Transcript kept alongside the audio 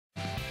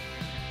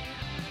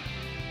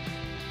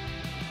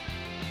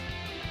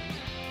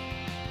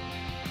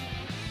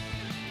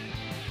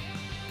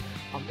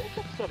On this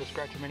episode of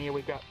Scratcher Mania,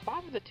 we've got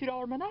 5 of the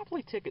 $2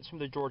 Monopoly tickets from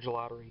the Georgia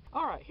Lottery.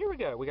 Alright, here we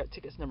go. We got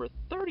tickets number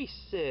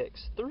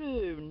 36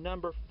 through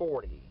number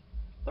 40.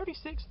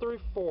 36 through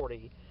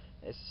 40.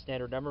 It's a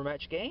standard number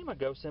match game. A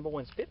go symbol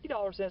wins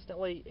 $50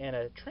 instantly, and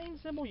a train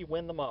symbol, you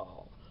win them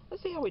all.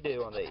 Let's see how we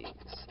do on these.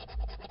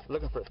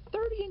 Looking for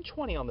 30 and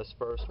 20 on this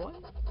first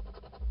one.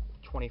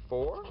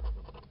 24,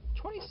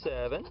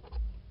 27,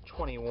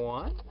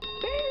 21.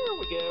 There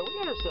we go. We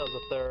got ourselves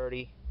a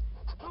 30.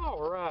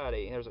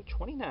 Alrighty, there's a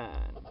 29.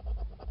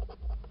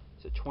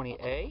 It's a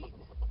 28,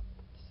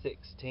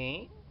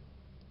 16,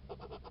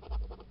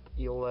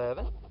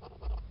 11,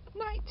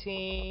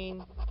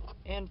 19,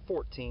 and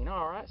 14.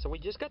 Alright, so we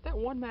just got that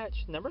one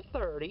match, number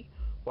 30.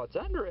 What's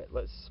under it?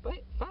 Let's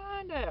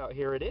find out.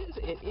 Here it is.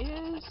 It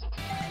is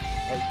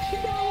a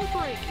 $2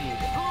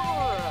 break-even.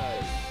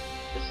 Alright.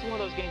 This is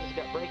one of those games that's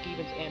got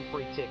break-evens and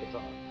free tickets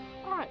on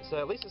it. Alright, so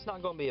at least it's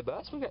not going to be a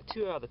bust. We've got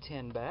 2 out of the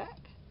 10 back.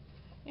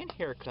 And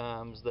here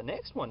comes the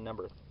next one,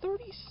 number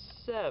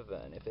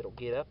 37, if it'll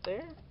get up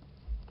there.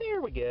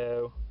 There we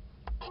go.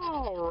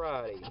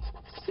 Alrighty.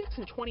 6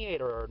 and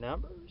 28 are our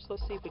numbers.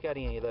 Let's see if we got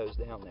any of those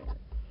down there.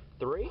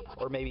 3,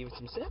 or maybe even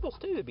some symbols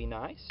too, would be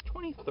nice.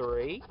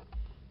 23,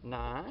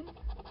 9,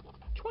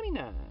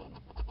 29.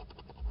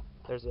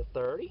 There's a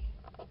 30,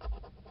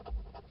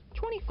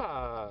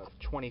 25,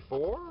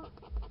 24,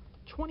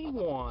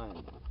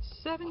 21,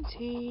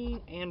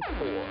 17, and 4.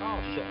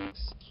 Oh,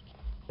 shucks.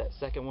 That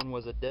second one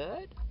was a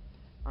dud.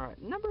 Alright,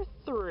 number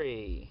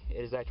 3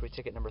 is actually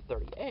ticket number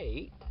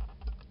 38.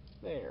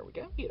 There we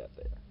go. Get up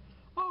there.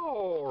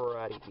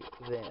 Alrighty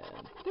then.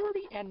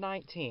 30 and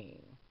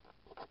 19.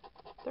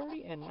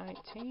 30 and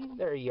 19.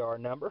 There you are,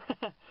 number.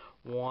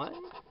 1,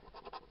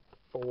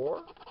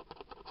 4,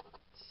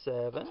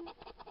 7,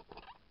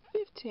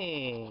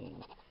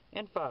 15,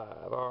 and 5.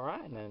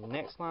 Alright, and then the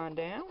next line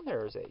down,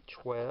 there's a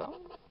 12,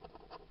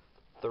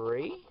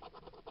 3,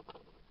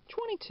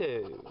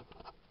 22,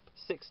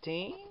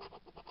 16,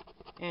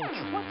 and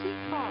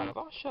 25.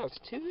 Oh, shucks.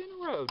 2 in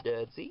a row,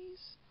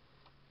 dudsies.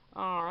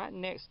 Alright,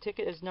 next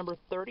ticket is number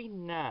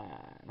 39.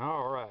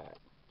 Alright.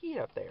 Get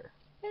up there.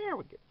 There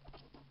we go.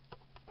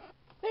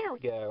 There we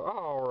go.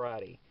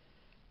 Alrighty.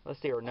 Let's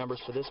see, our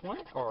numbers for this one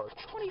are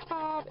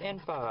 25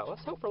 and 5.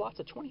 Let's hope for lots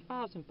of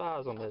 25s and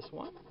 5s on this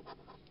one.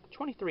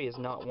 23 is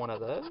not one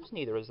of those.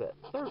 Neither is that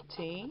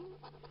 13.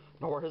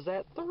 Nor is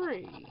that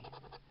 3.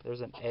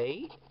 There's an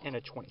 8 and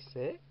a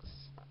 26.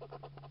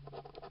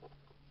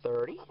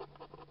 30,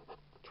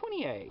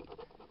 28,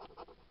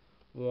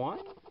 1,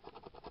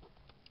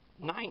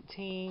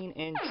 19,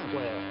 and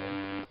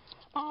 12.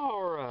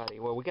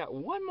 Alrighty, well, we got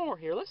one more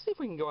here. Let's see if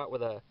we can go out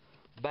with a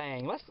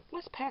bang.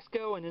 Let's pass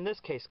go, and in this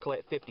case,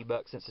 collect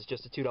 $50 since it's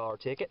just a $2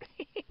 ticket.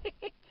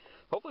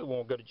 Hopefully we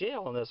won't go to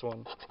jail on this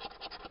one.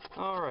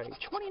 Alrighty,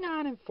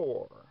 29 and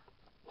 4.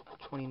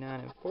 29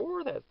 and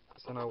 4, that's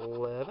an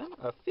 11,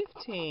 a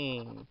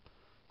 15,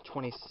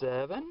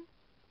 27,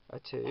 a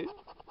 2,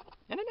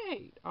 and an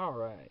 8.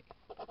 Alright.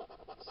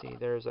 See,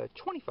 there's a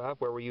 25.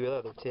 Where were you,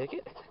 other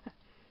ticket?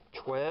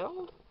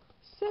 12,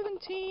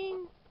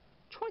 17,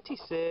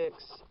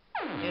 26,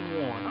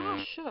 and 1.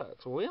 Oh,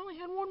 shucks. We only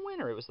had one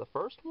winner. It was the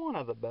first one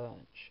of the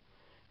bunch.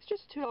 It's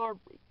just a $2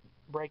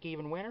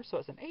 break-even winner, so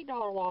it's an $8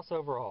 loss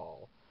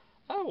overall.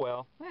 Oh,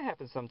 well. That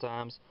happens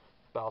sometimes.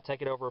 But I'll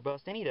take it over a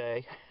bust any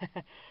day.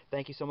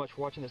 Thank you so much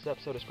for watching this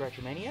episode of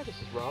Scratcher Mania. This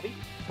is Robbie.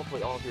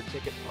 Hopefully all of your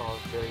tickets are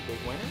very big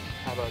winners.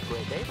 Have a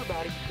great day,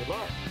 everybody. Good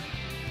luck.